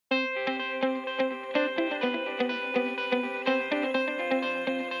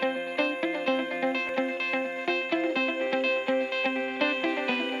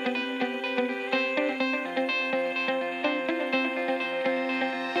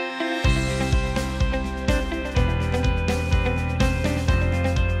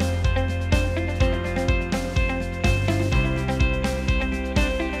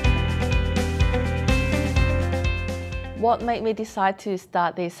what made me decide to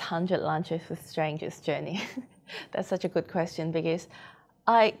start this 100 Lunches with Strangers journey? That's such a good question, because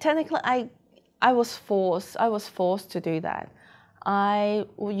I was forced to do that. I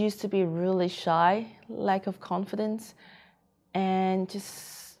used to be really shy, lack of confidence, and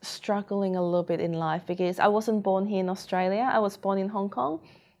just struggling a little bit in life, because I wasn't born here in Australia. I was born in Hong Kong,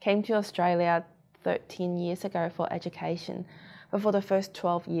 came to Australia 13 years ago for education. But for the first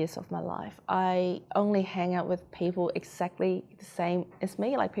 12 years of my life, I only hang out with people exactly the same as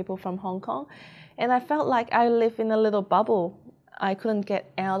me, like people from Hong Kong. And I felt like I live in a little bubble. I couldn't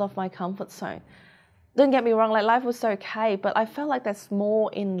get out of my comfort zone. Don't get me wrong, like life was okay, but I felt like there's more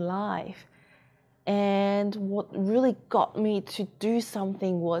in life. And what really got me to do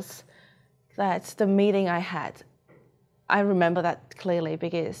something was that the meeting I had. I remember that clearly,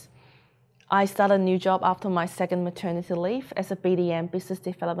 because I started a new job after my second maternity leave as a BDM, Business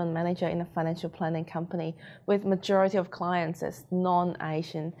Development Manager, in a financial planning company, with majority of clients as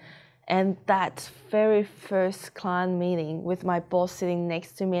non-Asian. And that very first client meeting with my boss sitting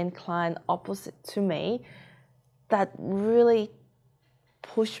next to me and client opposite to me, that really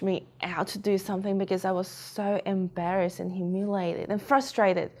pushed me out to do something, because I was so embarrassed and humiliated and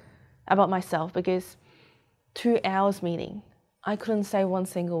frustrated about myself, because 2 hours meeting, I couldn't say one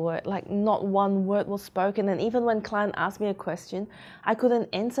single word, like not one word was spoken. And even when client asked me a question, I couldn't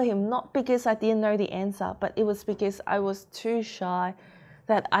answer him, not because I didn't know the answer, but it was because I was too shy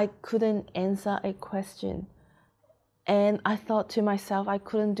that I couldn't answer a question. And I thought to myself, I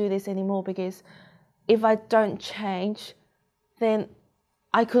couldn't do this anymore, because if I don't change, then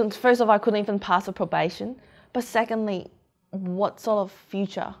first of all, I couldn't even pass a probation. But secondly, what sort of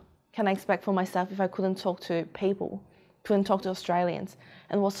future can I expect for myself if I couldn't talk to people? Couldn't talk to Australians,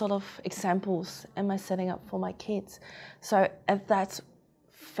 and what sort of examples am I setting up for my kids? So at that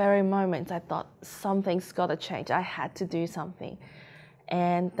very moment, I thought something's got to change. I had to do something.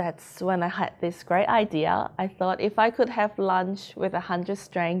 And that's when I had this great idea. I thought if I could have lunch with 100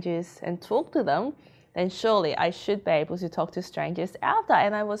 strangers and talk to them, then surely I should be able to talk to strangers after.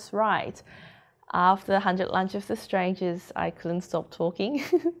 And I was right. After 100 Lunches with Strangers, I couldn't stop talking.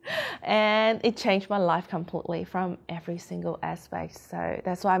 And it changed my life completely from every single aspect. So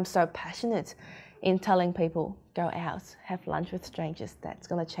that's why I'm so passionate in telling people, go out, have lunch with strangers. That's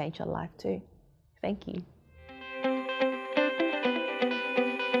going to change your life too. Thank you.